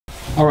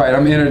All right,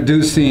 I'm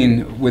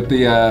introducing with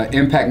the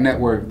Impact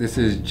Network. This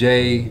is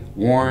Jay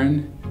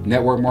Warren,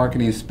 Network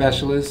Marketing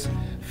Specialist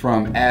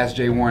from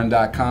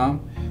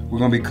AskJayWarren.com. We're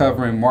going to be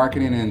covering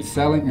marketing and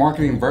selling,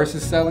 marketing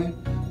versus selling,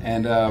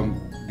 and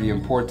the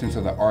importance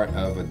of the art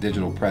of a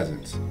digital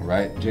presence. All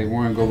right, Jay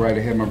Warren, go right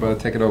ahead, my brother.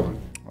 Take it over.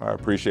 I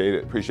appreciate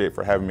it. Appreciate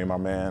for having me, my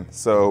man.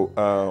 So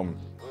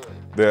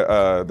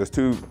there's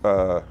two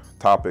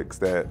topics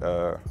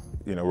that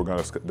we're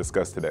going to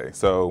discuss today.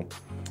 So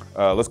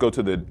let's go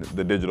to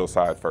the digital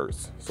side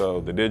first. So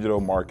the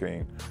digital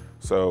marketing.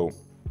 So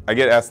I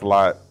get asked a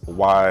lot,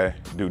 why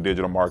do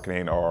digital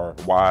marketing, or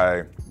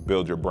why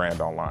build your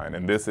brand online?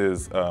 And this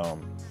is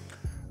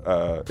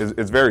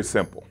it's very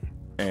simple.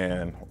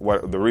 And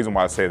the reason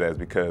why I say that is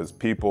because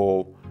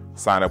people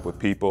sign up with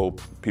people.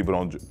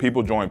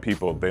 People join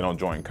people. They don't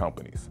join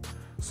companies.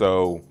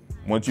 So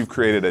once you've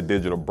created a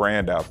digital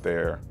brand out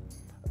there,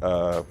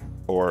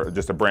 or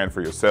just a brand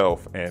for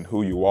yourself and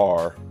who you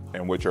are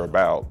and what you're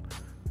about,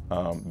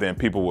 then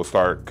people will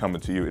start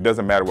coming to you. It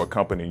doesn't matter what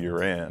company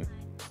you're in,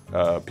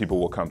 people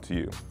will come to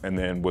you. And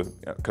then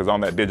because on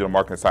that digital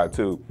marketing side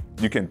too,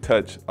 you can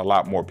touch a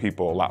lot more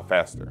people a lot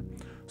faster.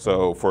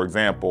 So for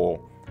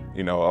example,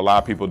 a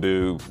lot of people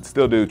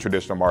still do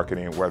traditional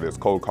marketing, whether it's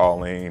cold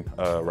calling,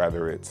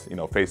 whether it's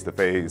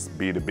face-to-face,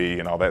 B2B,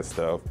 and all that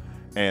stuff.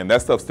 And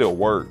that stuff still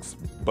works,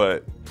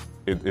 but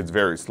it's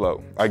very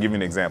slow. I'll give you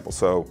an example.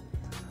 So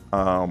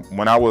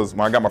when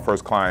I got my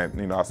first client,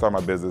 I started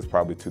my business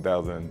probably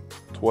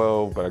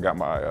 2012, but I got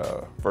my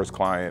first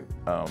client,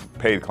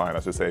 paid client, I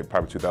should say,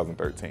 probably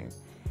 2013.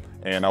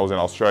 And I was in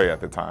Australia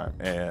at the time,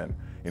 and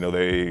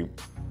they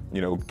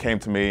came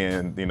to me,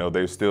 and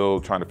they're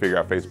still trying to figure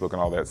out Facebook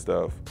and all that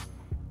stuff.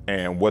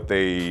 And what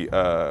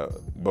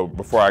but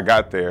before I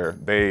got there,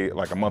 they,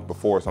 like a month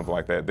before or something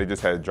like that, they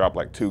just had dropped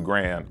like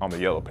 $2,000 on the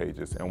Yellow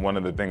Pages. And one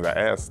of the things I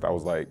asked, I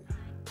was like,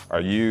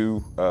 are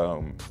you,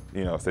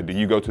 I said, do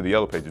you go to the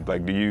Yellow Pages?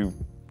 Like, do you,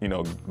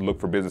 look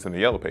for business in the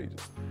Yellow Pages?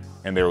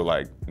 And they were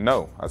like,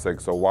 no. I said,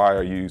 so why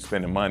are you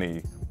spending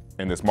money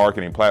in this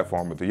marketing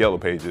platform with the Yellow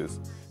Pages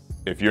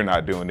if you're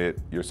not doing it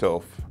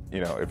yourself?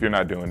 If you're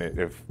not doing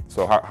it,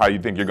 so how you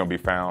think you're going to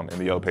be found in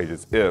the Yellow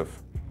Pages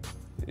if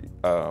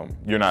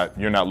you're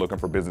not looking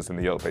for business in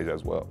the Yellow Page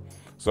as well?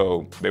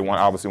 So they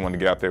obviously want to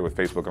get out there with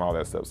Facebook and all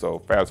that stuff. So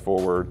fast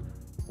forward,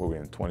 what are we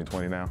in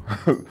 2020 now?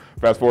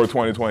 Fast forward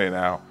 2020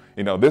 now.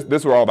 This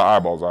is where all the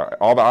eyeballs are.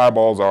 All the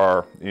eyeballs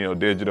are,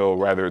 digital,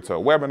 whether it's a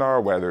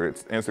webinar, whether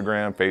it's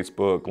Instagram,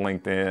 Facebook,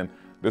 LinkedIn.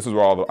 This is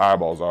where all the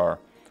eyeballs are.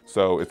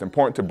 So it's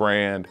important to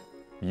brand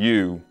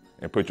you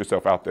and put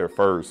yourself out there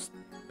first,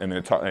 and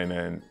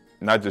then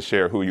not just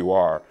share who you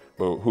are,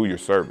 but who you're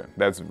serving.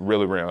 That's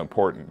really, really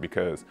important,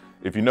 because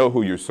if you know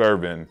who you're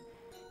serving,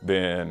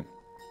 then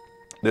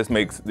this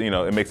makes,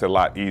 it makes it a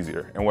lot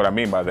easier. And what I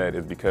mean by that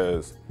is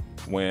because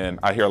when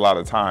I hear a lot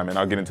of the time, and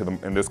I'll get into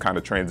in this kind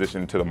of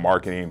transition to the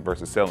marketing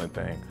versus selling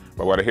thing,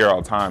 but what I hear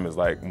all the time is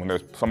like, when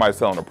there's somebody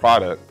selling a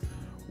product,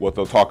 what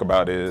they'll talk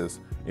about is,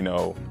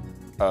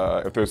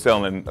 if they're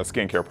selling a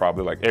skincare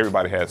product, like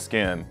everybody has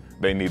skin,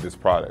 they need this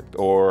product.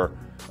 Or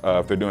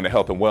if they're doing a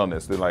health and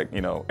wellness, they're like,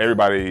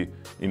 everybody,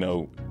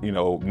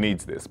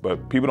 needs this.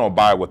 But people don't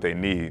buy what they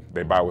need,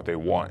 they buy what they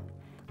want.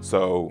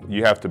 So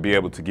you have to be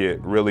able to get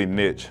really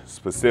niche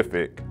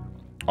specific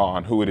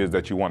on who it is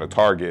that you want to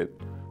target,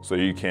 so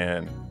you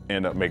can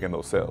end up making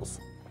those sales.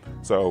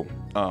 So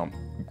to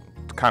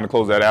kind of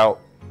close that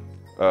out,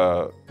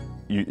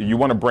 you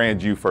want to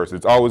brand you first.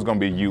 It's always going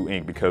to be you,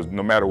 Inc., because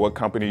no matter what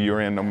company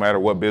you're in, no matter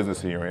what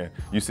business you're in,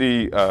 you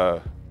see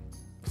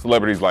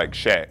celebrities like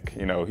Shaq.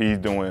 He's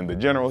doing The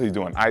General, he's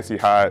doing Icy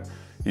Hot,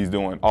 he's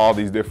doing all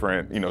these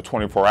different,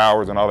 24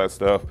 hours and all that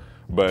stuff.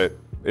 But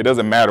it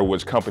doesn't matter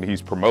which company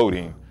he's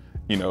promoting,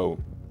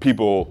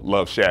 people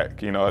love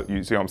Shaq.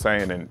 You see what I'm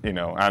saying? And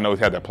I know he's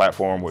had that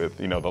platform with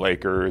the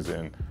Lakers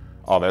and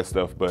all that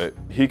stuff, but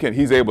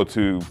he's able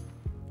to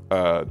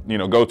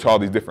go to all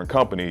these different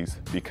companies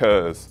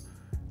because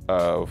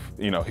of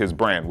his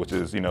brand, which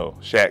is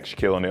Shaq,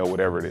 Shaquille O'Neal,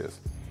 whatever it is.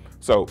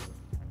 So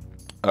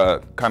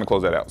kind of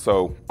close that out.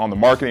 So on the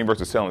marketing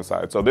versus selling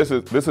side, so this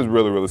is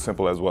really, really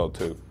simple as well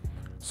too.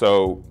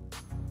 So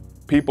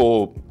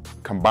people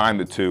combine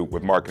the two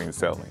with marketing and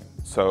selling.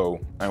 So,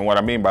 and what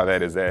I mean by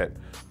that is that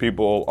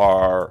people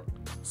are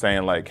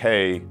saying like,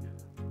 hey,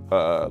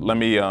 let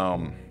me,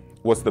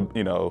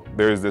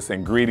 there's this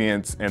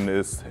ingredients in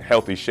this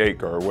healthy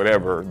shake or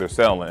whatever they're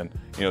selling,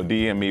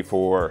 DM me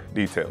for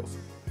details.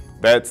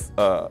 That's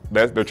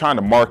they're trying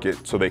to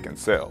market so they can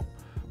sell.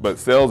 But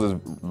sales is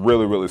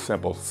really, really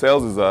simple.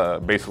 Sales is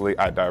basically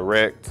a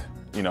direct,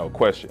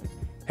 question.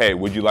 Hey,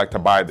 would you like to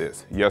buy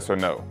this? Yes or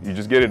no? You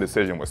just get a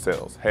decision with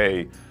sales.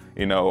 Hey,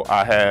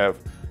 I have,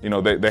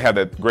 they have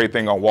that great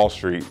thing on Wall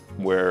Street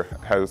where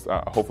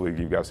hopefully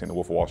you guys seen The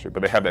Wolf of Wall Street,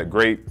 but they have that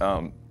great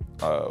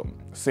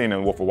scene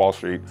in Wolf of Wall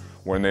Street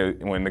when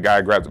the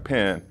guy grabs a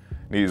pen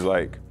and he's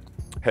like,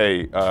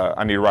 hey,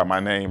 I need to write my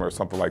name or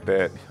something like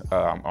that.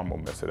 I'm gonna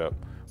mess it up.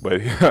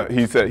 But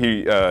he said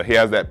he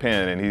has that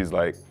pen and he's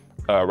like,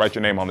 write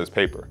your name on this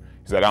paper.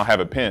 He said, I don't have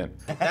a pen.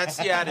 That's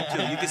the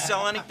attitude. You can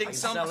sell anything.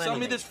 Sell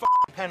me this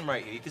pen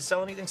right here. You can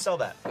sell anything, sell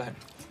that. Go ahead.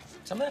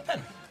 Sell me that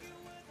pen.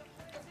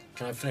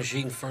 Can I finish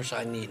eating first?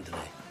 I'm eating today.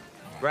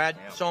 Brad,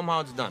 show him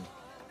how it's done.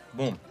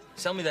 Boom.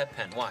 Sell me that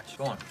pen. Watch.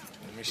 Go on.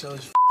 Let me sell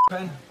this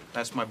pen.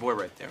 That's my boy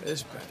right there.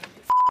 This pen.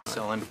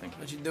 Sell anything. Why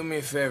don't you do me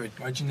a favor?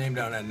 Write your name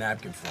down on that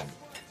napkin for me.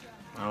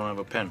 I don't have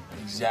a pen.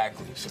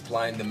 Exactly.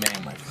 Supply and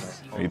demand, my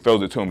friend. And he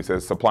throws it to him. He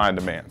says, supply and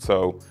demand.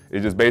 So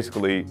it's just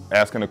basically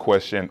asking a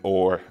question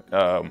or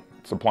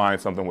supplying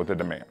something with a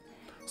demand.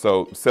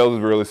 So sales is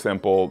really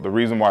simple. The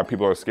reason why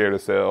people are scared to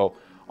sell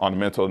on a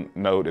mental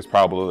note is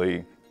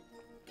probably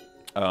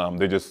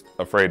they're just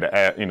afraid to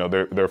add,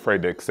 they're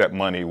afraid to accept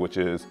money, which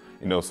is,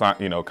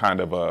 kind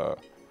of a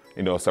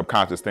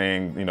subconscious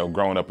thing,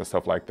 growing up and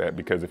stuff like that.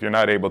 Because if you're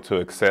not able to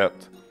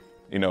accept,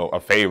 a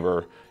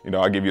favor,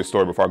 I'll give you a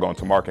story before I go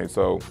into marketing.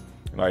 So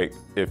like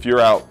if you're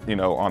out,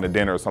 on a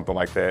dinner or something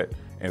like that,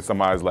 and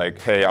somebody's like,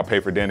 hey, I'll pay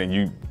for dinner, and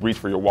you reach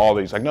for your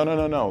wallet, he's like, no,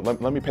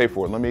 let me pay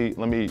for it. Let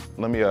me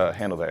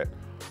handle that.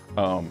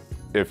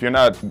 If you're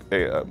not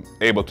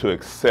able to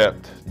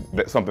accept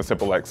that something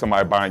simple like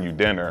somebody buying you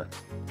dinner,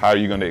 how are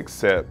you going to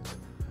accept,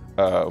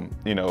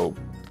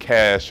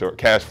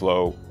 cash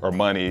flow or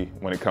money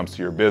when it comes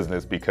to your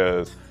business?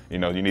 Because you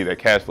need that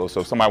cash flow.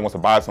 So if somebody wants to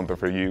buy something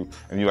for you,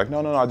 and you're like,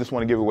 no, I just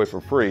want to give it away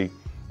for free.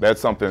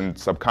 That's something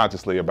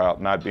subconsciously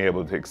about not being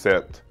able to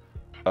accept,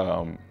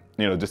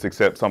 just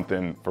accept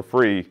something for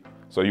free.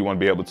 So you want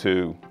to be able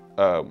to,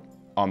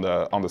 on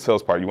the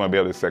sales part, you want to be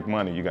able to accept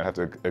money. You're gonna have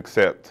to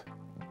accept,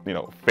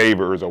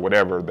 favors or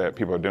whatever that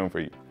people are doing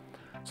for you.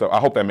 So I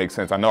hope that makes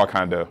sense. I know I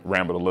kind of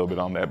rambled a little bit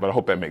on that, but I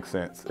hope that makes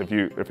sense. If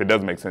it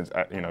doesn't make sense,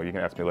 you can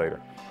ask me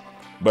later.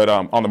 But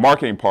on the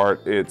marketing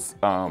part, it's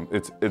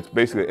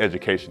basically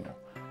educational.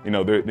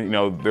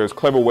 There's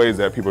clever ways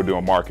that people are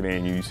doing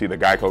marketing. You see the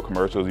Geico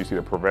commercials, you see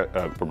the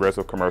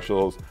Progressive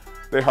commercials.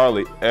 They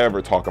hardly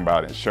ever talk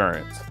about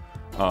insurance.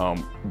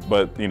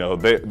 But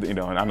and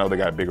I know they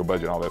got a bigger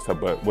budget and all that stuff.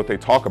 But what they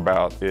talk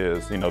about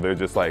is, they're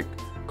just like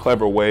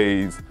clever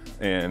ways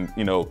and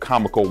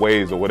comical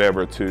ways or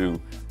whatever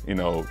to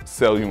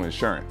sell you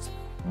insurance.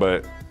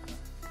 But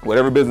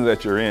whatever business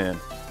that you're in,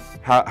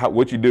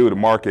 what you do to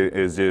market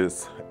is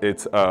just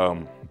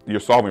you're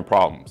solving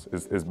problems.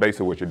 Is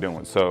basically what you're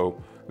doing.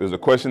 So there's a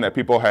question that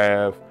people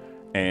have,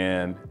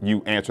 and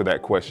you answer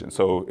that question.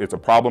 So it's a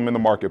problem in the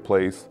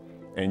marketplace,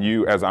 and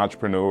you as an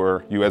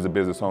entrepreneur, you as a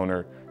business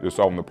owner, you're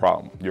solving the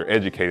problem. You're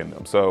educating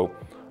them. So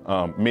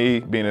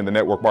me being in the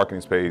network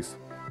marketing space,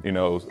 a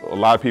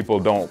lot of people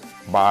don't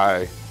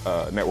buy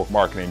network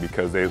marketing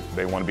because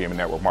they want to be in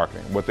network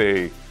marketing. What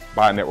they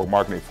buy network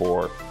marketing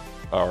for,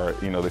 or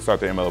they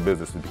start their MLM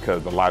business, is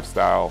because the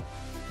lifestyle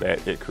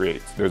that it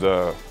creates. There's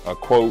a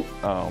quote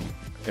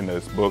in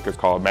this book. It's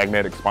called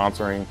Magnetic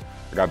Sponsoring.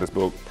 I got this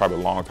book probably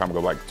a long time ago,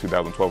 like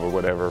 2012 or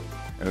whatever.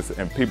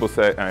 And people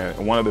said,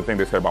 and one of the things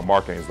they said about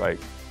marketing is like,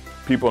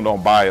 people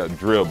don't buy a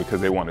drill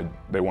because they want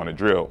to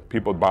drill.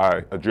 People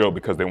buy a drill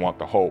because they want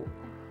the hole.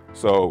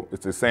 So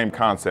it's the same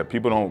concept.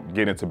 People don't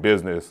get into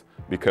business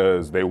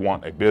because they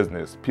want a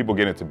business. People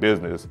get into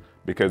business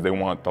because they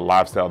want the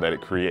lifestyle that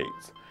it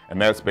creates. And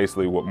that's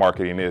basically what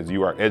marketing is.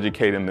 You are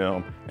educating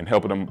them and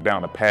helping them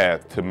down a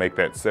path to make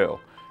that sell.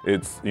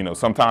 It's,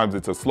 sometimes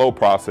it's a slow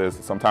process,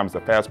 sometimes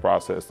it's a fast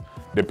process,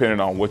 depending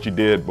on what you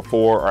did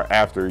before or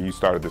after you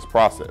started this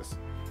process.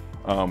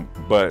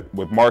 But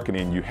with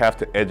marketing, you have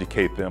to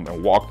educate them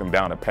and walk them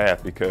down a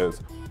path, because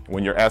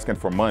when you're asking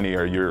for money,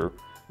 or you're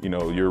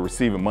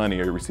receiving money,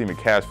 or you're receiving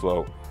cash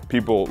flow,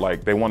 people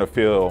they want to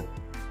feel,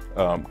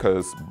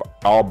 because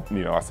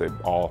I said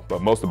all,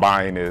 but most of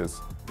buying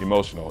is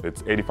emotional.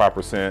 It's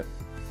 85%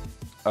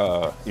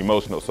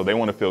 emotional. So they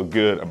want to feel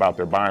good about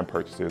their buying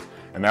purchases.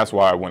 And that's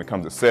why when it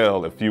comes to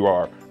sale, if you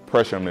are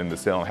pressuring them into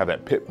sale and have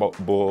that pit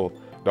bull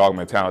dog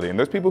mentality, and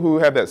there's people who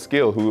have that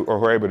skill who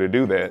are able to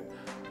do that,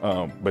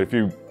 but if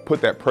you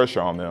put that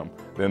pressure on them,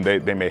 then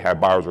they may have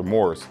buyer's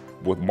remorse.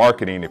 With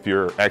marketing, if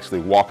you're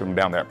actually walking them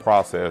down that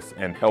process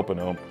and helping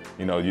them,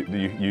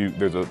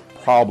 there's a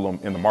problem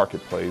in the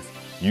marketplace,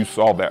 you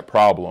solve that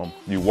problem,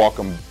 you walk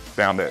them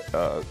down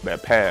that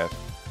path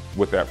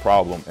with that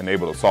problem and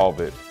able to solve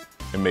it.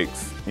 It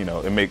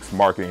makes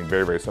marketing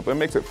very, very simple. It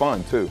makes it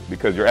fun too,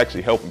 because you're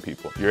actually helping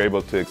people. You're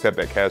able to accept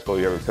that cash flow,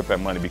 you're able to accept that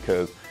money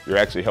because you're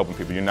actually helping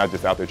people. You're not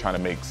just out there trying to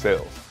make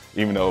sales,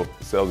 even though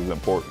sales is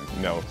important,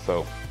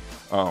 So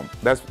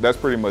that's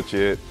pretty much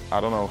it.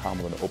 I don't know how I'm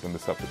going to open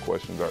this up to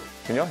questions.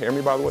 Can y'all hear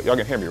me, by the way? Y'all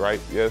can hear me,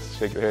 right? Yes,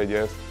 shake your head,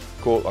 yes.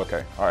 Cool,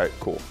 okay, all right,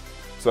 cool.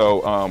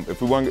 So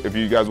if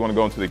you guys want to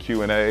go into the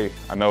Q&A,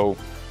 I know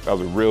that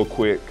was a real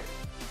quick,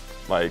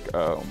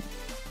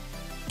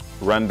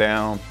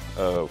 rundown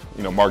of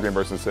marketing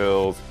versus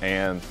sales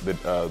and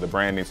the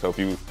branding. So if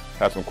you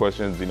have some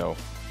questions,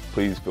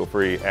 please feel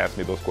free to ask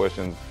me those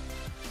questions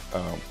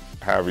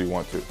however you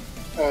want to.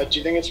 Do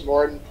you think it's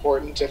more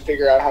important to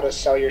figure out how to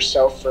sell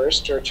yourself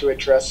first, or to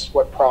address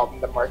what problem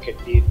the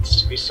market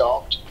needs to be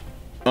solved?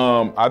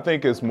 I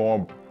think it's more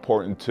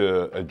important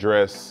to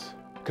address,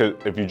 because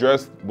if you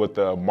address what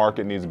the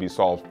market needs to be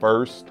solved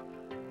first,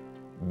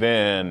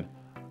 then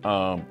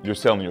you're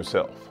selling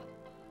yourself.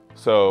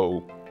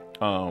 So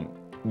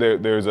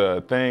there's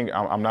a thing,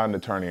 I'm not an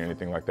attorney or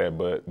anything like that,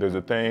 but there's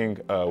a thing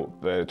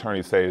that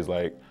attorneys say is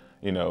like,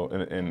 you know,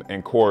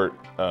 in court,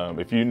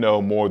 if you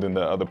know more than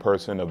the other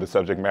person of the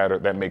subject matter,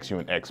 that makes you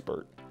an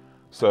expert.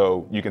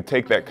 So you can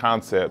take that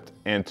concept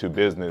into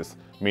business,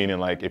 meaning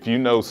like if you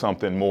know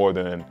something more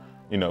than,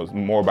 you know,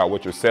 more about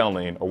what you're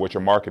selling or what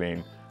you're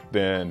marketing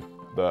than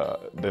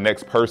the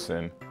next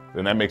person,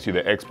 then that makes you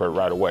the expert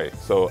right away.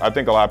 So I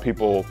think a lot of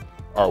people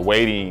are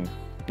waiting,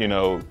 you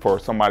know, for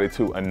somebody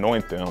to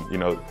anoint them, you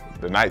know,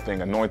 the night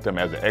thing, anoint them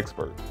as an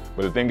expert.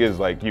 But the thing is,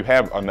 like, you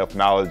have enough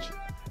knowledge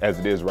as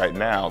it is right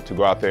now to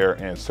go out there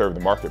and serve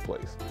the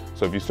marketplace.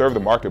 So if you serve the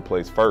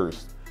marketplace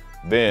first,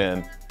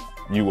 then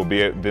you will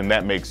be, then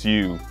that makes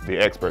you the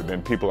expert.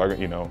 Then people are,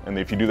 you know, and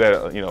if you do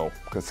that, you know,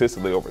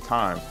 consistently over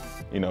time,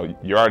 you know,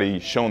 you're already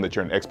shown that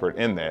you're an expert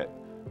in that,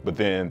 but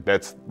then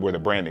that's where the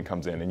branding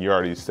comes in, and you're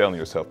already selling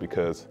yourself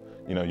because,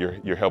 you know,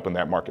 you're helping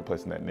that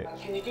marketplace in that niche.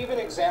 Can you give an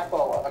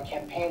example of a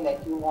campaign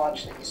that you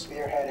launched that you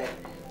spearheaded,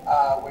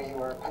 where you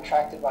were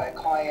contracted by a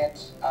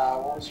client?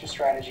 What was your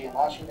strategy in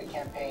launching the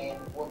campaign?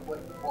 What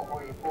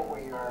were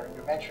your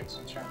metrics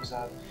in terms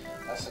of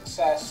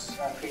success,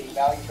 creating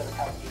value for the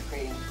company,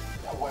 creating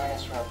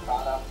awareness for a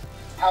product?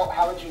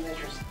 How would you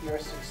measure your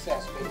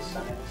success based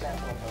on an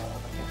example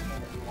of a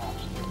campaign that you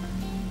launched?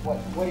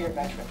 What are your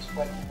metrics?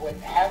 What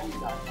have you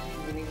done?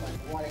 Meaning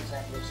like one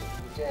example of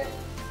something you did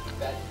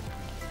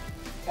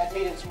that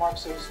made its mark,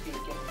 so to speak.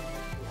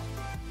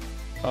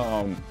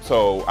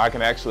 So I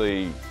can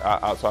actually,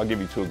 so I'll give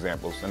you two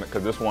examples,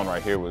 because this one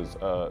right here was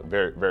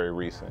very, very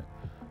recent.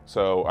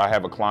 So I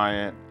have a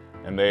client,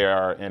 and they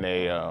are in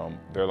a,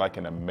 they're like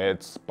in a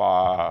med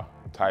spa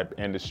type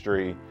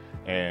industry,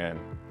 and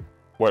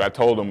what I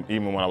told them,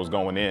 even when I was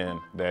going in,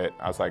 that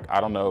I was like,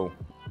 I don't know,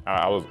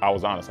 I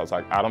was honest. I was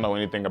like, I don't know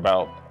anything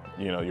about,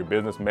 you know, your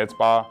business med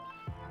spa,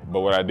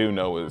 but what I do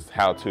know is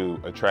how to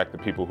attract the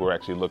people who are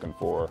actually looking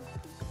for,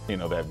 you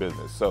know, that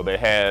business. So they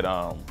had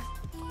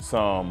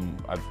some,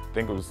 I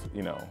think it was,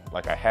 you know,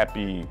 like a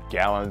happy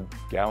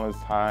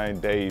Valentine's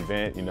Day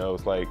event. You know,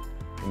 it's like,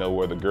 you know,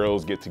 where the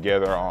girls get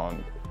together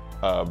on,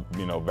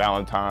 you know,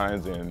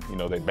 Valentine's, and, you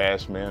know, they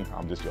bash men.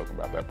 I'm just joking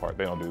about that part.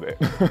 They don't do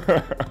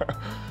that.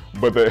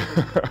 but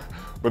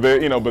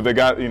they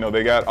got, you know,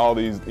 they got all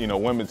these, you know,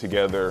 women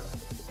together.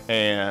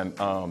 And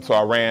so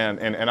I ran,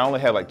 and I only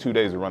had like 2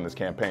 days to run this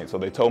campaign. So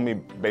they told me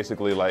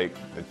basically like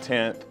the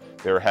 10th,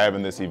 they were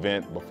having this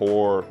event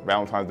before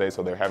Valentine's Day,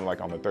 so they were having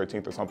like on the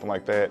 13th or something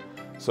like that.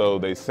 So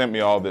they sent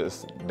me all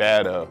this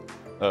data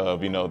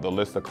of, you know, the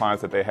list of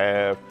clients that they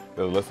have,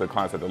 the list of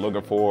clients that they're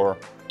looking for,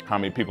 how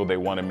many people they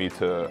wanted me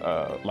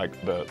to, like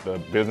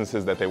the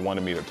businesses that they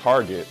wanted me to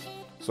target.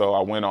 So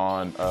I went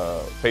on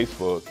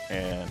Facebook,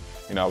 and,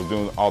 you know, I was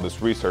doing all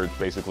this research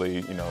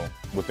basically, you know,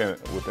 within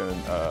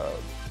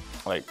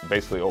like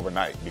basically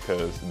overnight,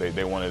 because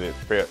they wanted it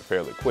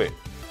fairly quick.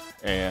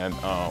 And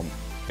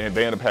they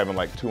ended up having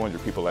like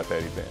 200 people at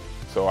that event.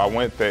 So I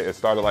went there, it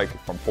started like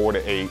from 4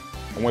 to 8.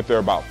 I went there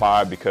about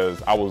 5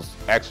 because I was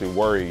actually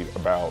worried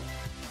about,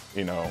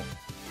 you know,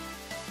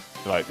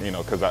 like, you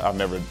know, because I've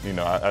never, you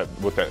know,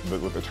 with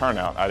the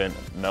turnout, I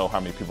didn't know how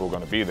many people were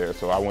going to be there.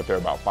 So I went there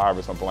about 5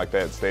 or something like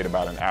that, stayed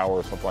about an hour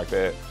or something like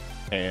that.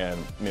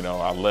 And, you know,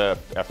 I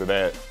left after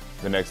that.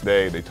 The next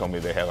day, they told me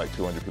they had like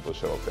 200 people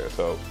show up there.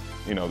 So,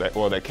 you know,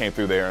 that came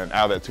through there, and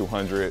out of that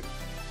 200,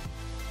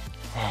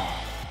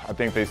 I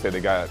think they said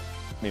they got,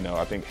 you know,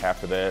 I think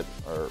half of that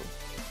or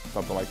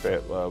something like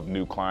that of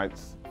new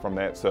clients from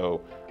that.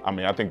 So, I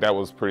mean, I think that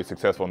was pretty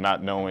successful,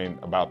 not knowing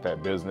about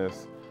that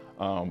business.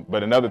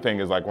 But another thing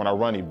is, like, when I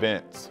run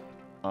events,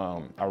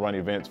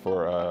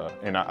 for,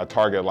 and I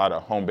target a lot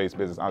of home-based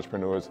business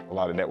entrepreneurs, a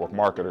lot of network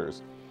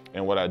marketers.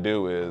 And what I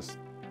do is,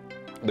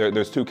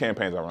 there's 2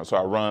 campaigns I run. So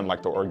I run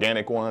like the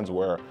organic ones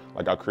where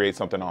like I'll create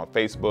something on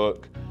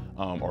Facebook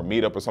or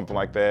Meetup or something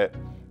like that.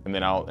 And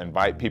then I'll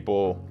invite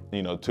people,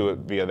 you know, to it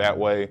via that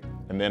way.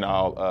 And then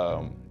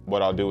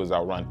what I'll do is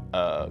I'll run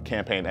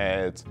campaign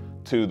ads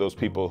to those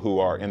people who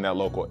are in that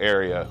local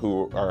area,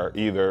 who are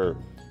either,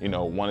 you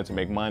know, wanting to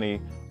make money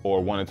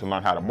or wanting to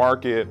learn how to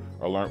market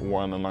or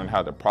wanting to learn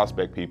how to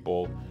prospect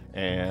people.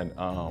 And,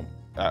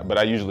 but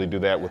I usually do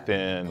that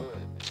within,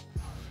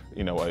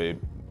 you know,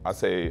 I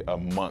say a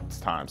month's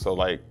time. So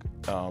like,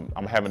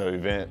 I'm having an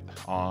event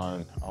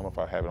on, I don't know if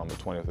I have it on the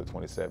 20th or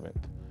 27th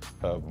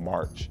of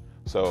March.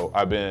 So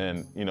I've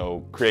been, you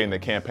know, creating the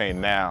campaign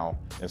now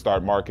and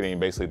start marketing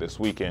basically this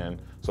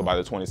weekend. So by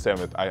the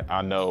 27th,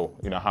 I know,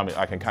 you know, how many,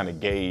 I can kind of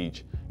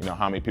gauge, you know,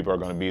 how many people are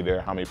going to be there,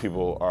 how many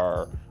people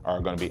are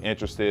going to be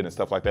interested and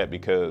stuff like that.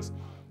 Because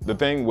the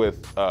thing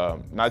with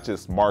not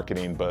just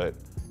marketing, but,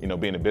 you know,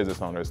 being a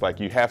business owner, it's like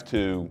you have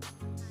to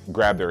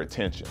grab their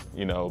attention.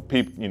 You know,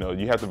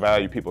 you have to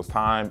value people's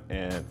time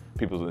and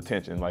people's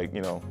attention. Like,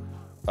 you know,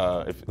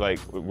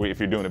 if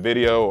you're doing a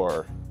video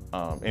or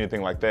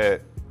anything like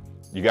that,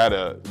 you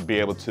gotta be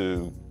able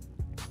to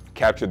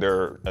capture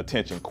their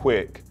attention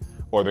quick,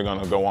 or they're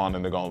gonna go on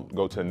and they're gonna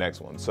go to the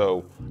next one.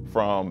 So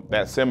from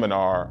that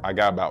seminar, I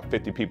got about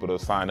 50 people to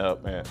sign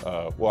up, and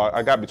well,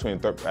 I got between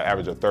an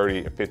average of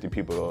 30 and 50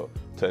 people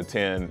to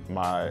attend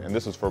and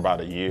this was for about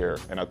a year,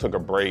 and I took a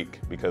break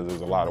because it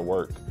was a lot of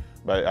work.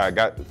 But I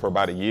got, for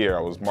about a year,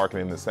 I was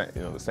marketing the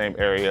same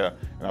area,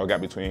 and I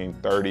got between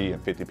 30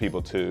 and 50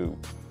 people to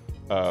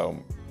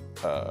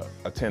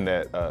attend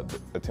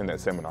that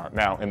seminar.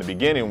 Now, in the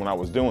beginning, when I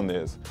was doing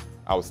this,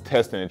 I was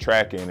testing and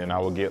tracking, and I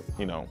would get,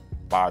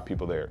 5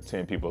 people there,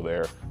 10 people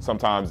there.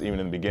 Sometimes even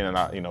in the beginning,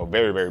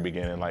 very, very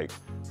beginning,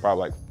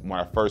 probably when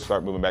I first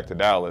started moving back to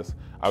Dallas,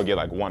 I would get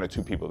like 1 or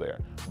 2 people there.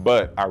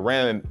 But I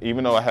ran,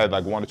 even though I had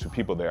like 1 or 2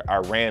 people there, I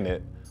ran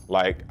it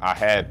like I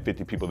had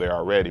 50 people there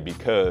already,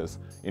 because,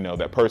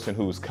 that person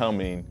who's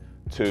coming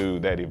to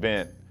that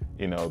event,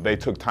 they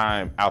took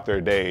time out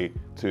their day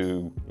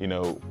to,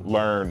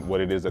 learn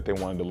what it is that they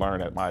wanted to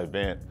learn at my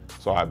event.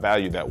 So I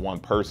valued that one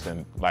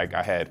person like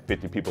I had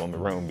 50 people in the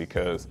room,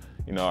 because,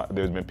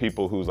 there's been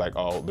people who's like,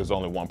 oh, there's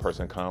only 1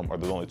 person come, or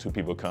there's only 2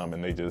 people come,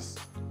 and they just,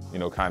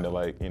 kind of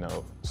like,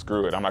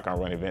 screw it, I'm not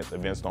gonna run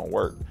events don't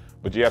work.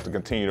 But you have to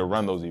continue to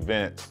run those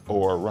events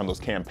or run those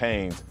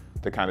campaigns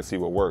to kind of see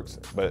what works.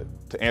 But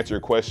to answer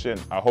your question,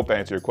 I hope I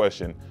answer your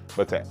question,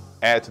 but to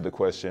add to the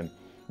question,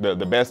 the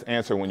best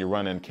answer when you're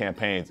running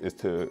campaigns is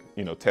to,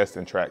 test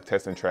and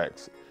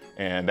tracks.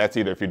 And that's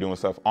either if you're doing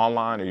stuff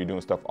online or you're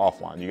doing stuff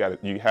offline.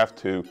 You have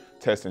to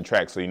test and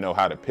track so you know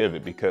how to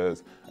pivot,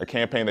 because a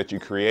campaign that you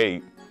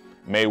create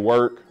may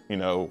work,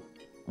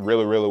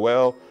 really, really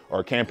well, or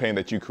a campaign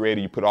that you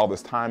created, you put all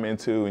this time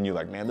into, and you're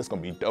like, man, this is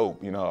gonna be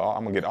dope. I'm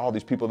gonna get all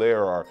these people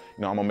there, or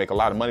I'm gonna make a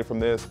lot of money from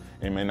this,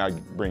 and it may not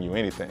bring you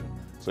anything.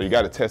 So you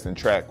gotta test and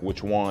track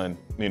which one,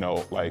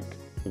 like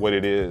what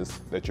it is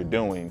that you're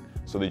doing,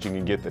 so that you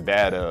can get the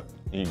data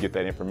and you get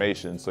that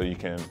information so you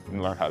can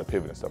learn how to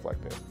pivot and stuff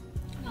like that.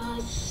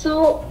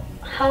 So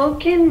how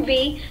can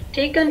we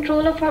take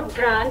control of our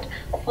brand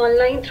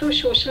online through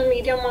social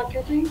media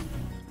marketing?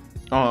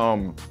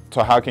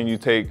 So how can you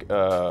take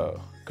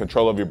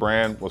control of your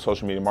brand with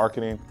social media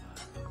marketing?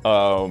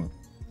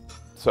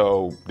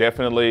 So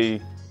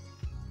definitely,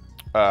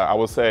 I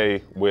would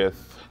say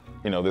with,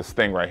 this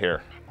thing right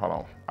here. Hold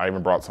on, I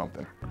even brought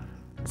something.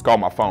 It's called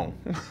my phone.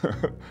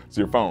 It's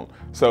your phone.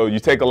 So you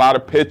take a lot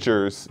of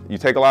pictures, you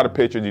do a lot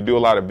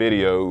of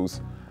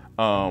videos,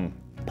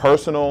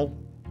 personal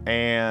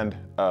and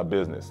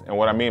business. And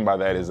what I mean by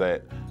that is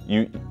that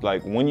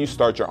when you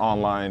start your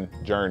online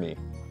journey,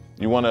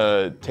 you want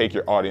to take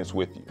your audience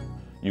with you.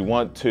 You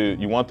want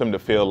them to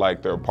feel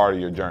like they're a part of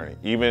your journey.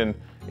 Even,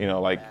 you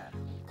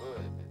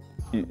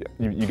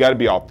got to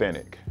be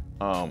authentic.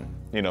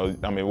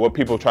 What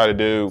people try to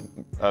do,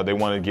 they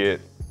want to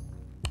get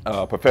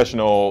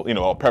professional,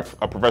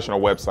 a professional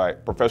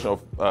website, professional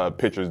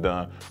pictures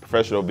done,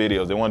 professional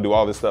videos. They want to do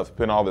all this stuff,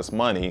 spend all this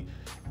money,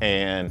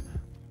 and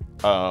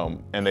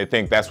they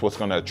think that's what's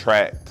going to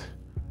attract,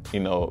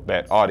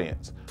 that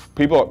audience.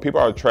 People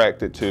are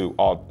attracted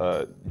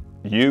to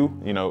you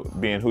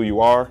being who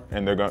you are,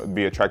 and they're going to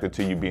be attracted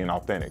to you being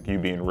authentic, you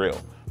being real.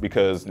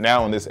 Because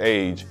now in this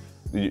age,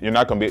 you're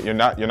not going to be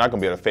able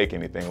to fake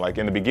anything. Like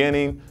in the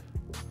beginning,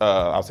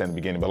 I'll say in the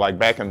beginning, but like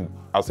back in,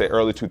 I'll say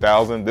early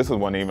 2000, this is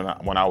when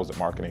I was at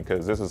marketing,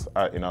 because this is,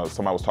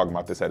 somebody was talking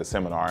about this at a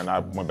seminar, and I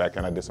went back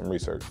and I did some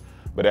research.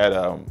 But at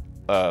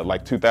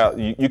like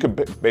 2000, you could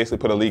basically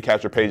put a lead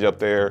capture page up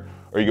there,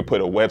 or you could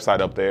put a website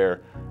up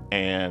there,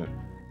 and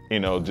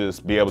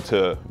just be able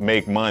to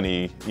make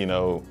money,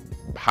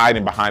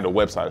 hiding behind a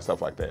website and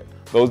stuff like that.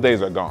 Those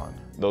days are gone.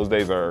 Those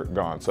days are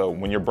gone. So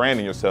when you're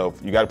branding yourself,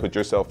 you got to put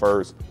yourself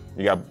first.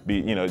 You got to be,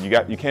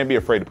 you can't be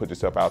afraid to put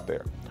yourself out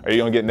there. Are you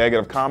going to get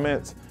negative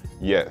comments?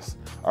 Yes.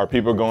 Are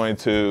people going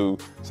to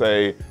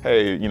say,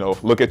 hey,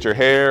 look at your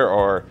hair,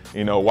 or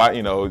why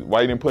you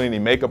didn't put any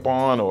makeup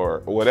on, or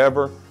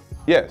whatever?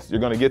 Yes, you're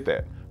going to get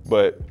that.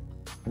 But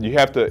you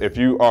have to, if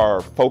you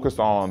are focused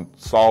on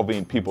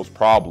solving people's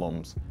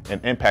problems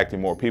and impacting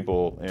more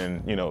people,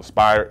 and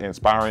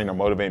inspiring or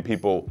motivating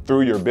people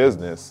through your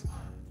business,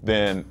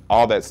 then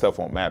all that stuff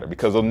won't matter,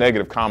 because those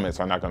negative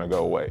comments are not going to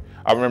go away.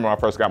 I remember when I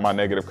first got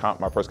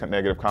my first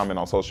negative comment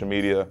on social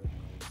media,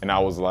 and I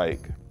was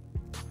like,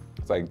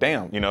 it's like,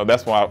 damn,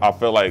 that's why I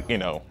feel like,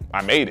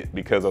 I made it,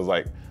 because I was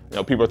like,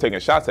 people are taking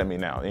shots at me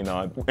now,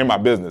 in my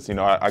business.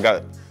 I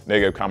got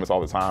negative comments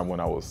all the time when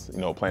I was,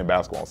 playing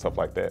basketball and stuff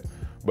like that.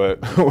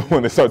 But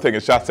when they started taking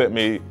shots at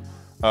me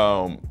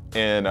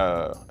in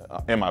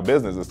my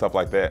business and stuff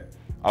like that,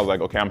 I was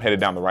like, okay, I'm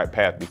headed down the right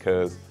path,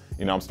 because,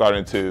 I'm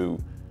starting to,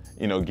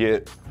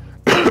 get,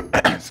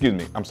 excuse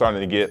me, I'm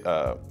starting to get,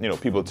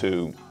 people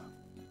to,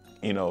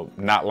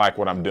 not like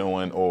what I'm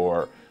doing,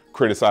 or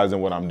criticizing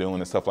what I'm doing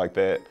and stuff like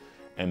that.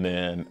 And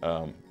then,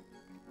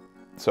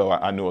 so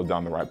I knew I was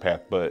down the right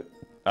path. But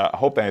I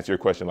hope to answer your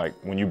question. Like,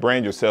 when you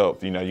brand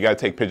yourself, you got to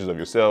take pictures of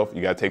yourself.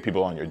 You got to take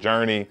people on your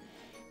journey.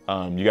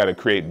 You got to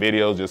create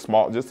videos,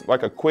 just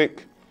like a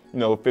quick,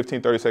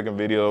 15, 30-second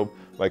video.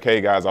 Like,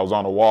 hey guys, I was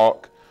on a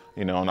walk,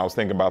 and I was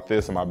thinking about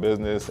this in my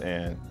business,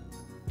 and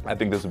I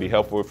think this will be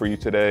helpful for you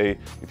today.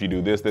 If you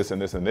do this, this,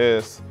 and this, and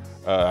this,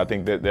 I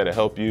think that'll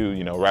help you,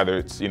 you know, rather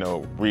it's, you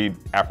know, read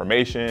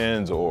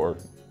affirmations or,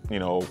 you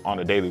know, on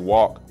a daily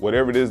walk,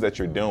 whatever it is that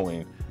you're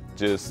doing,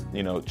 just,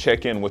 you know,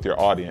 check in with your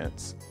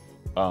audience.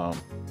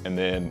 And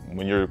then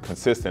when you're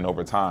consistent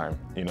over time,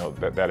 you know,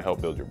 that'll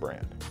help build your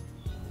brand.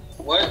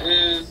 What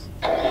is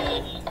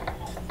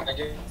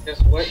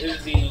what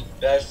is the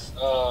best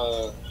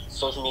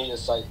social media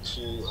site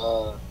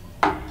to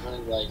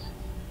really like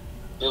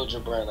build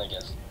your brand, I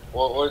guess,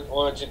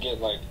 or to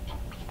get like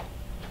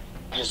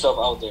yourself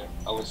out there,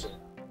 I would say.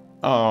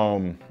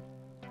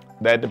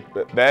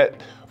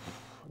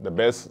 The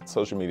best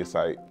social media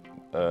site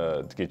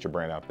to get your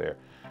brand out there.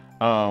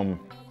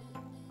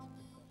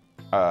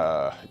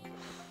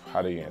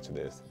 How do you answer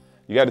this?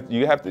 You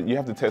have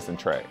to test and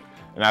track,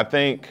 and I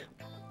think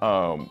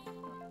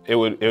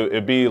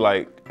it'd be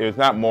like, it's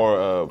not more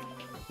of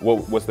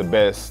what's the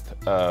best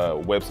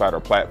website or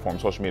platform,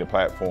 social media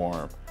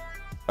platform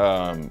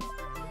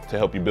to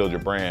help you build your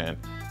brand.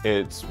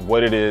 It's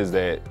what it is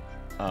that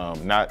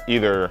not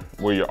either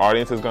where your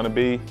audience is going to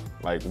be,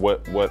 like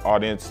what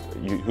audience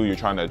who you're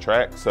trying to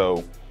attract.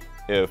 So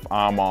if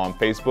I'm on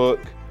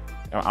Facebook,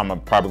 I'm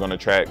probably going to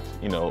attract,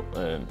 you know,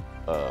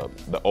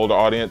 the older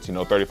audience, you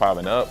know, 35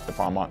 and up. If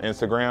I'm on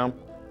Instagram,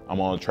 I'm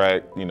going to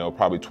attract, you know,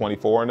 probably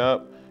 24 and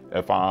up.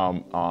 If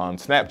I'm on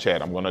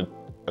Snapchat, I'm going to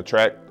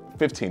attract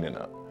 15 and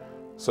up.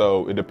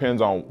 So it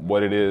depends on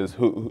what it is,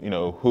 who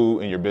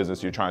in your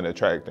business you're trying to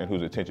attract and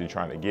whose attention you're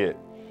trying to get.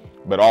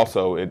 But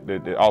also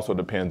it also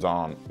depends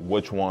on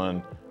which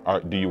one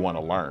do you want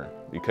to learn,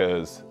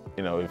 because,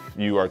 you know, if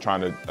you are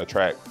trying to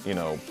attract, you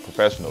know,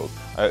 professionals,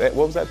 what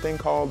was that thing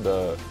called,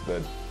 the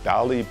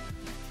Dolly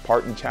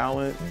Parton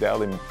Challenge,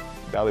 Dolly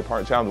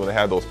Parton Challenge, when they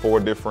had those 4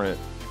 different,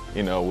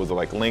 you know, was it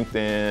like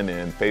LinkedIn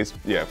and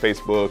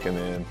Facebook and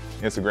then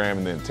Instagram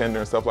and then Tinder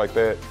and stuff like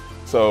that.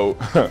 So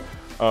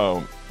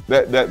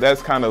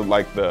that's kind of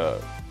like the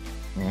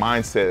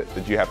mindset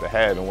that you have to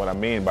have. And what I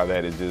mean by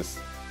that is just,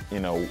 you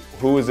know,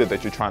 who is it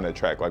that you're trying to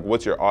attract? Like,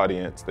 what's your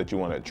audience that you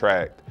want to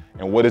attract,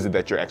 and what is it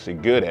that you're actually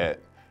good at?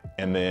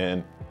 And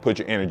then put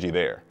your energy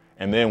there.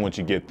 And then once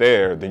you get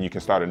there, then you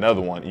can start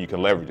another one and you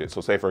can leverage it.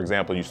 So say, for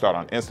example, you start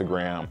on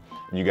Instagram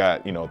and you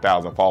got, you know,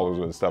 1,000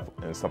 followers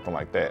and something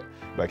like that.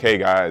 Like, hey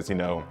guys, you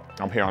know,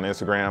 I'm here on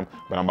Instagram,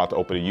 but I'm about to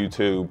open a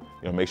YouTube.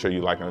 You know, make sure you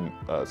like and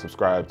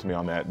subscribe to me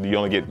on that. You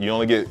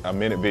only get a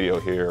minute video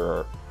here,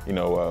 or, you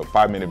know, a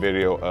 5-minute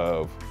video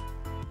of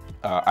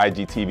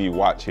IGTV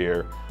watch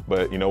here.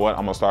 But you know what?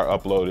 I'm gonna start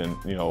uploading,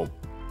 you know,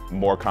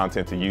 more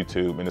content to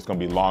YouTube, and it's gonna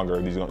be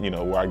longer. These, you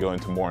know, where I go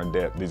into more in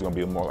depth. These are gonna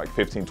be more like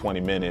 15,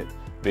 20-minute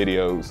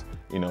videos.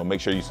 You know, make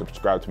sure you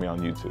subscribe to me on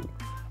YouTube.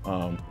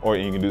 Or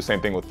you can do the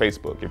same thing with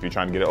Facebook if you're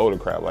trying to get an older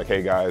crowd. Like,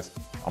 hey guys,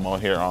 I'm on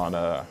here on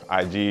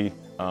IG.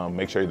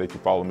 Make sure that you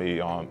follow me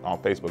on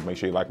Facebook. Make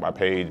sure you like my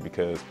page,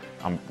 because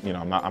I'm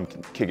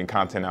kicking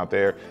content out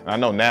there. And I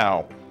know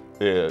now,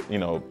 you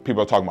know,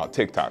 people are talking about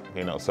TikTok.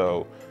 You know,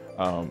 so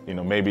you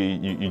know, maybe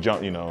you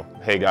jump. You know,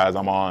 hey guys,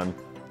 I'm on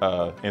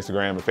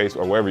Instagram or Facebook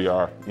or wherever you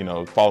are. You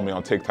know, follow me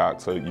on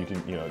TikTok so you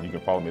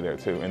can follow me there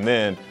too. And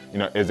then, you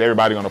know, is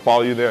everybody going to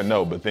follow you there?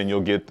 No, but then you'll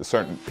get the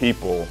certain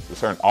people, the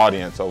certain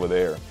audience over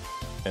there.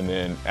 And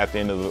then at the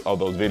end of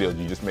those videos,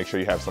 you just make sure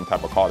you have some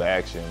type of call to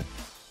action,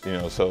 you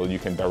know, so you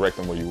can direct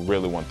them where you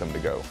really want them to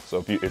go.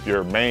 So if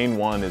your main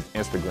one is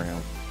Instagram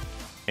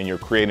and you're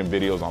creating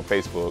videos on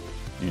Facebook,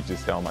 you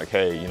just tell them like,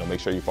 hey, you know, make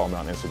sure you follow me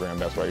on Instagram.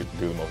 That's where you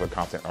do the most of the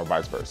content, or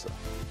vice versa.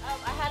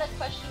 I had a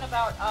question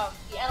about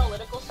the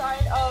analytical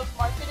side of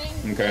marketing.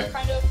 Okay.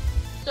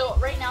 So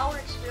right now we're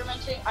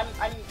experimenting.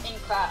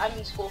 I'm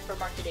in school for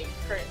marketing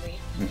currently,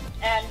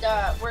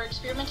 and we're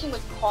experimenting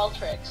with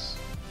Qualtrics.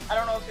 I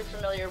don't know if you're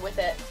familiar with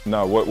it.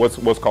 No, what's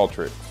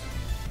Qualtrics?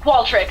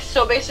 Qualtrics.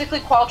 So basically,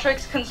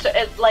 Qualtrics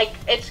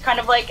it's kind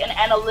of like an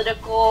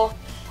analytical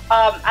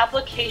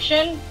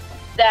application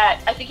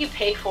that I think you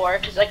pay for,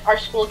 because like our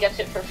school gets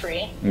it for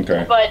free.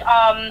 Okay. But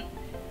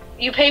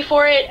you pay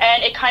for it,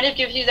 and it kind of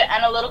gives you the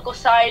analytical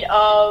side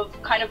of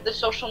kind of the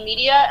social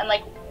media and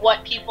like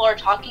what people are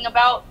talking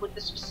about with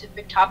the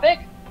specific topic.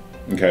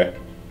 Okay.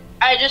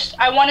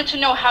 I wanted to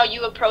know how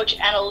you approach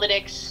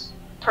analytics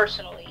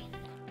personally.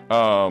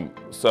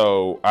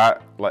 So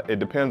it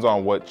depends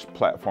on which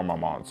platform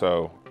I'm on.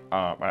 So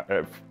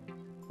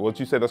what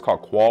you said, that's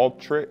called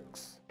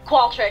Qualtrics?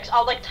 Qualtrics.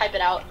 I'll like type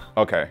it out.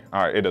 Okay.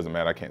 All right. It doesn't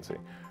matter. I can't see,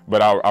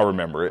 but I'll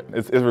remember it.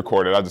 It's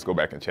recorded. I'll just go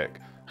back and check.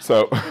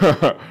 So,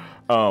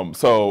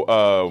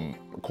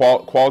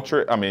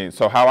 Qualtrics. I mean,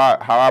 so how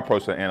I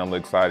approach the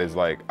analytics side is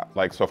like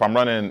so if I'm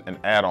running an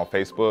ad on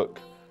Facebook,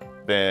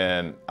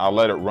 then I'll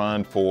let it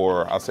run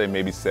for, I'll say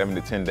maybe 7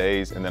 to 10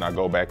 days, and then I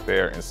go back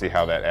there and see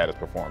how that ad is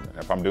performing.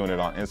 If I'm doing it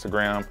on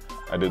Instagram,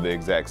 I do the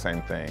exact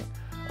same thing.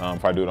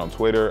 If I do it on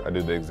Twitter, I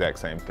do the exact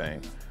same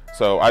thing.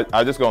 So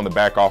I just go in the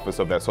back office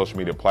of that social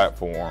media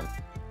platform,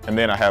 and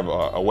then I have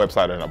a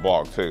website and a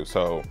blog too.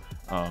 So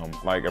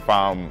like if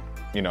I'm,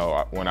 you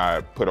know, when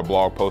I put a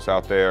blog post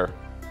out there,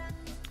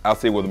 I'll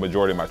see where the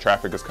majority of my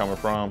traffic is coming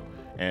from,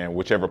 and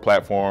whichever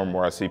platform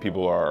where I see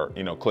people are,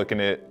 you know, clicking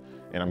it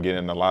and I'm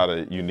getting a lot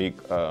of unique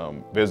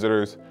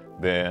visitors,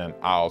 then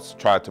I'll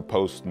try to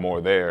post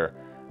more there.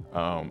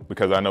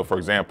 Because I know, for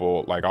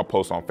example, like I'll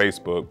post on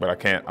Facebook,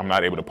 but I'm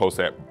not able to post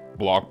that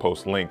blog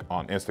post link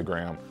on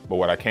Instagram. But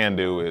what I can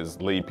do is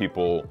lead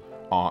people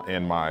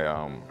in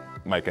my,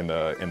 like in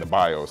the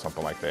bio or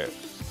something like that.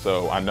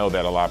 So I know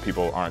that a lot of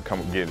people aren't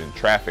getting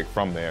traffic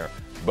from there,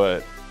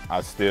 but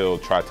I still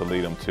try to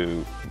lead them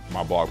to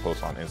my blog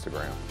post on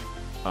Instagram.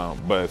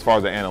 But as far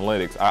as the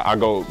analytics, I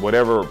go,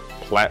 whatever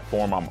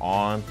platform I'm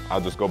on,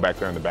 I'll just go back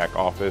there in the back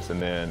office,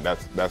 and then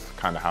that's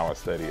kind of how I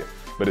study it.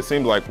 But it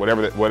seems like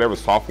whatever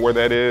software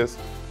that is,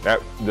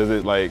 does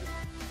it like...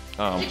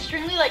 It's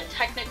extremely like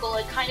technical.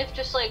 It kind of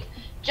just like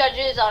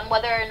judges on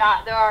whether or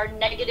not there are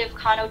negative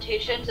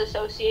connotations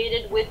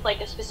associated with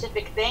like a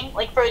specific thing.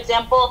 Like for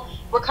example,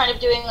 we're kind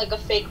of doing like a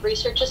fake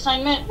research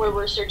assignment where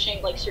we're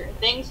searching like certain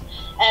things,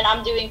 and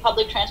I'm doing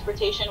public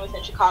transportation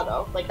within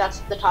Chicago. Like that's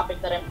the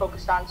topic that I'm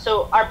focused on.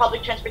 So our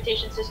public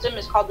transportation system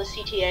is called the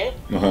CTA,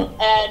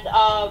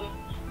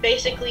 and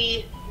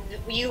basically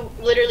you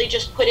literally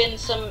just put in the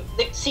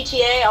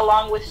CTA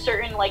along with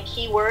certain like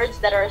keywords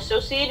that are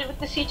associated with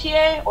the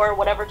CTA or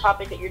whatever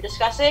topic that you're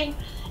discussing,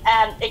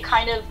 and it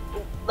kind of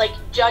like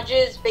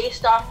judges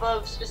based off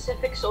of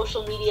specific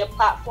social media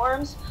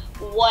platforms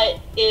what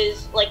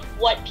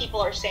people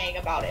are saying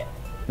about it.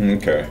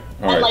 Okay.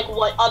 All and right. like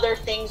what other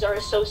things are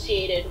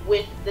associated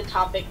with the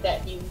topic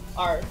that you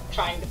are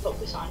trying to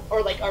focus on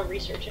or like are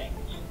researching.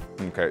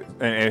 Okay,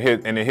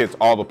 and it hits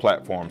all the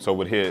platforms, so it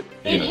would hit.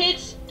 It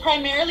hits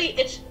primarily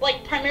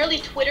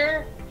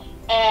Twitter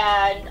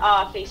and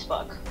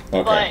Facebook,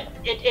 okay. But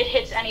it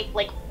hits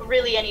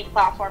really any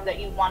platform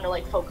that you want to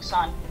like focus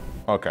on.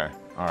 Okay,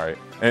 all right.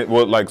 And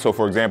well, like so,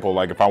 for example,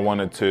 like if I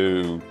wanted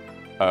to,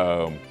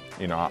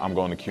 I'm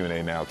going to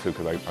Q&A now too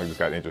because I just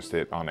got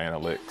interested on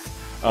analytics.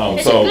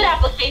 It's a good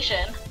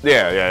application.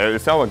 Yeah, it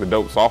sounds like the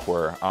dope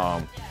software.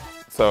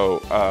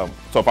 So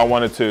if I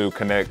wanted to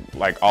connect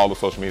like all the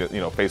social media,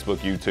 Facebook,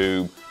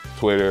 YouTube,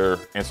 Twitter,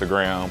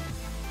 Instagram,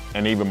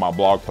 and even my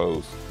blog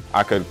posts,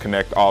 I could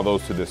connect all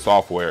those to this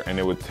software, and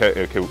it would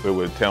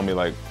tell me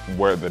like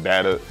where the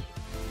data.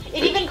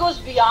 It even goes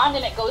beyond,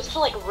 and it goes to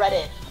like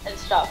Reddit and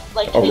stuff.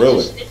 Like, oh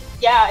really?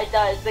 Yeah, it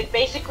does. Like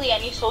basically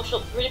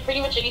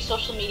pretty much any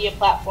social media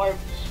platform,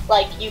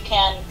 like you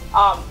can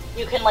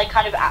like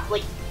kind of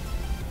like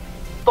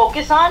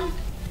focus on.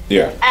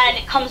 Yeah. And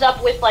it comes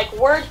up with like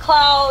word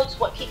clouds,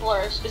 what people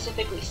are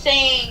specifically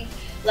saying,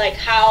 like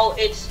how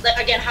it's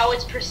how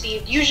it's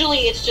perceived. Usually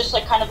it's just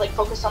like kind of like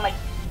focused on like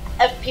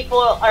if people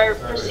are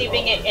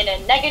perceiving it in a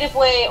negative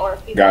way or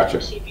if people are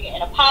perceiving it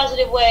in a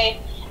positive way.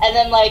 And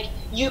then like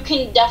you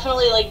can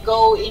definitely like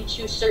go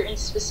into certain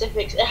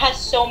specifics. It has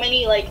so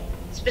many like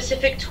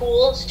specific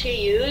tools to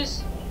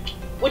use,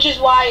 which is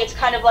why it's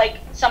kind of like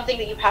something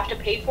that you have to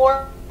pay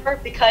for,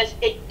 because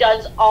it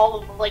does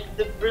all of like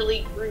the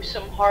really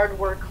gruesome hard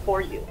work for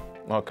you.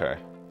 Okay,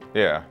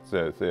 yeah,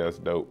 that's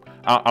dope.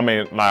 I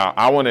mean, now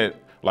I wanted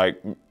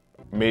like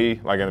me,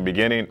 like in the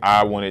beginning,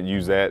 I wouldn't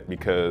use that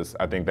because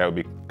I think that would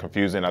be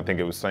confusing. I think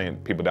it was sending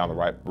people down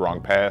the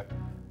wrong path.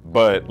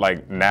 But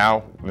like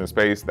now in the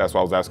space, that's why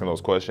I was asking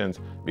those questions,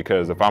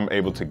 because if I'm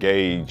able to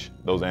gauge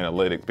those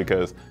analytics,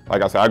 because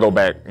like I said, I go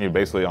back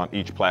basically on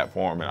each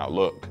platform and I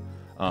look,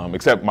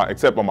 except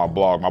on my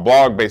blog. My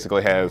blog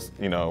basically has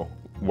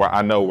where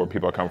I know where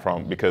people are coming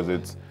from because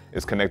it's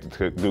connected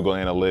to Google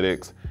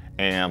Analytics,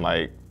 and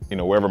like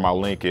wherever my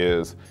link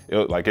is,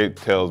 it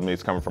tells me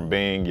it's coming from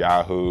Bing,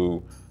 Yahoo,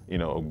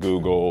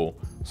 Google.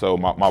 So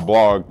my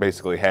blog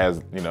basically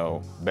has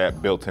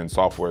that built-in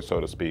software, so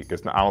to speak.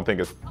 I don't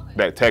think it's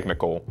that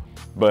technical,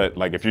 but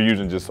like if you're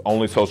using just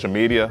only social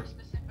media,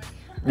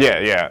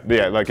 yeah.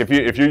 Like if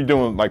you're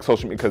doing like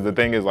social media, because the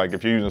thing is like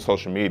if you're using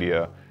social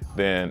media,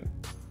 then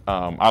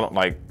I don't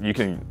like you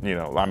can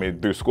I mean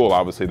through school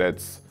obviously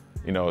that's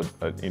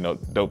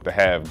dope to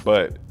have,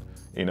 but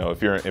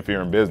if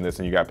you're in business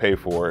and you got paid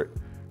for it,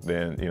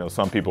 then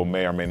some people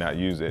may or may not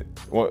use it.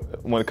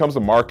 When it comes to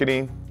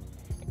marketing,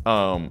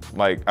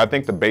 like I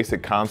think the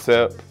basic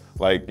concept,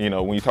 like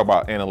when you talk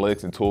about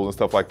analytics and tools and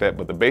stuff like that,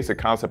 but the basic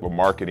concept of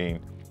marketing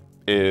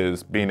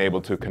is being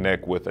able to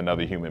connect with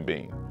another human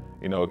being.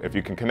 If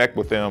you can connect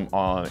with them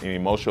on an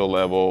emotional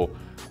level,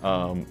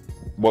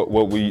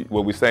 what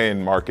we say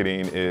in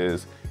marketing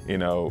is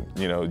there's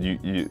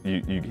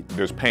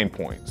pain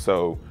points.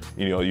 So,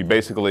 you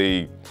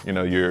basically,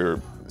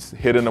 you're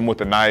hitting them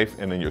with a knife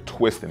and then you're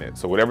twisting it.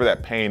 So whatever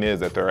that pain is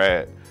that they're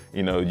at,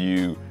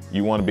 you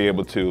want to be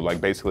able to like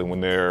basically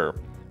when they're,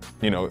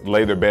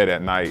 lay their bed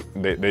at night,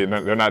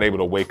 they're not able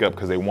to wake up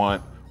because they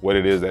want what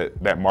it is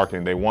that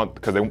marketing they want,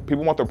 because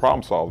people want their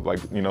problem solved.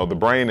 Like, the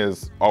brain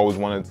is always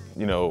wanted,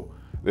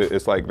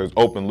 it's like there's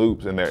open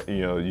loops in there,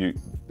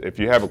 if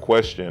you have a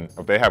question,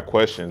 if they have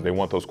questions, they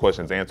want those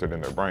questions answered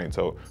in their brain.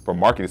 So from a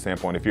marketing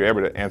standpoint, if you're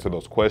able to answer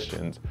those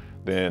questions,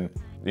 then,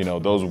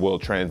 those will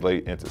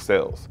translate into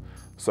sales.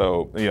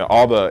 So,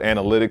 all the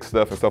analytics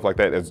stuff and stuff like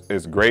that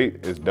is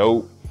great, it's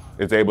dope.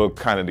 It's able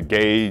kind of to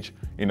gauge,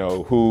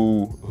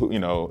 who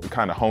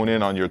kind of hone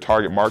in on your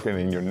target market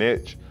and your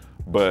niche.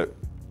 But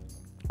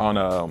on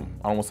a, I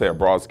don't want to say a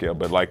broad scale,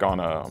 but like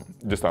on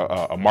just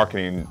a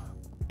marketing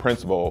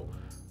principle,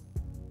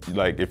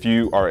 like if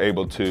you are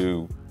able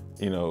to,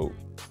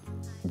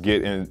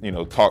 get in,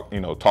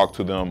 talk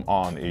to them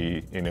on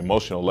an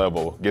emotional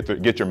level,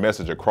 get your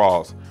message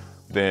across,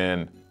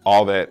 then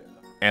all that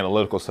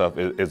analytical stuff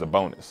is a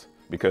bonus.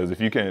 Because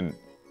if you can,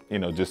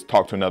 just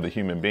talk to another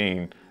human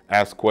being,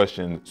 ask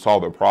questions,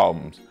 solve their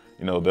problems,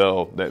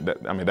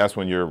 that's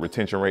when your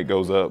retention rate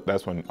goes up.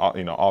 That's when,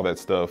 all that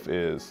stuff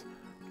is,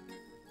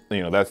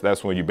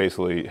 that's when you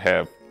basically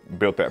have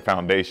built that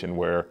foundation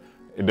where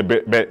it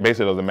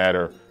basically doesn't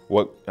matter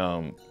what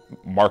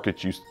what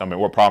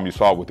problem you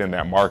solve within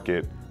that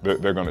market,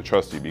 they're going to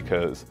trust you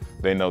because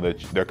they know that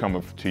they're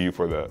coming to you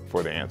for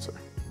the answer.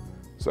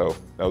 So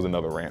that was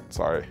another rant,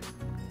 sorry.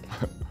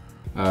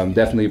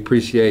 Definitely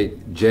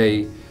appreciate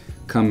Jay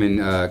coming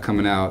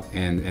out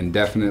and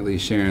definitely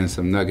sharing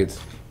some nuggets.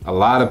 A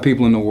lot of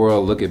people in the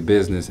world look at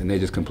business and they're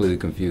just completely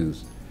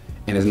confused.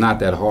 And it's not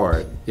that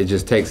hard. It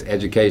just takes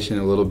education,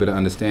 a little bit of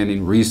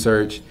understanding,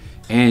 research,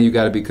 and you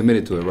got to be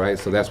committed to it, right?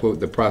 So that's what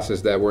the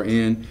process that we're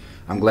in.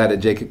 I'm glad that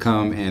Jay could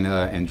come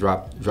and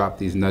drop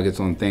these nuggets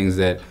on things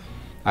that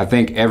I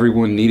think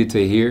everyone needed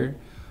to hear.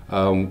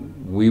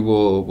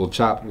 We'll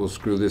chop, we'll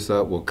screw this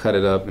up, we'll cut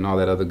it up and all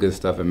that other good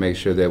stuff and make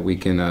sure that we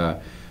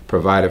can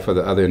provide it for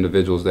the other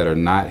individuals that are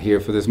not here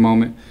for this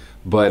moment.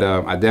 But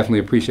I definitely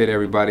appreciate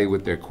everybody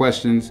with their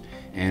questions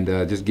and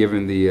just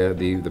giving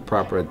the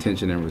proper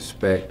attention and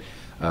respect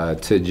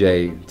to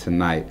Jay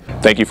tonight.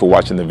 Thank you for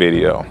watching the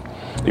video.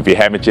 If you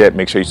haven't yet,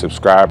 make sure you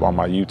subscribe on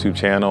my YouTube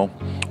channel,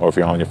 or if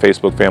you're on your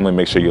Facebook family,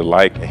 make sure you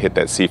like and hit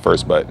that See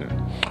First button.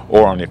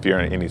 Or if you're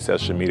on any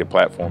social media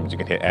platforms, you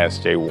can hit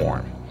Ask Jay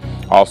Warren.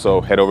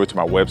 Also, head over to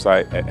my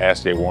website at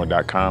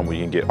AskJayWarren.com where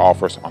you can get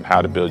offers on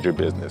how to build your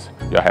business.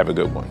 Y'all have a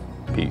good one.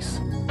 Peace.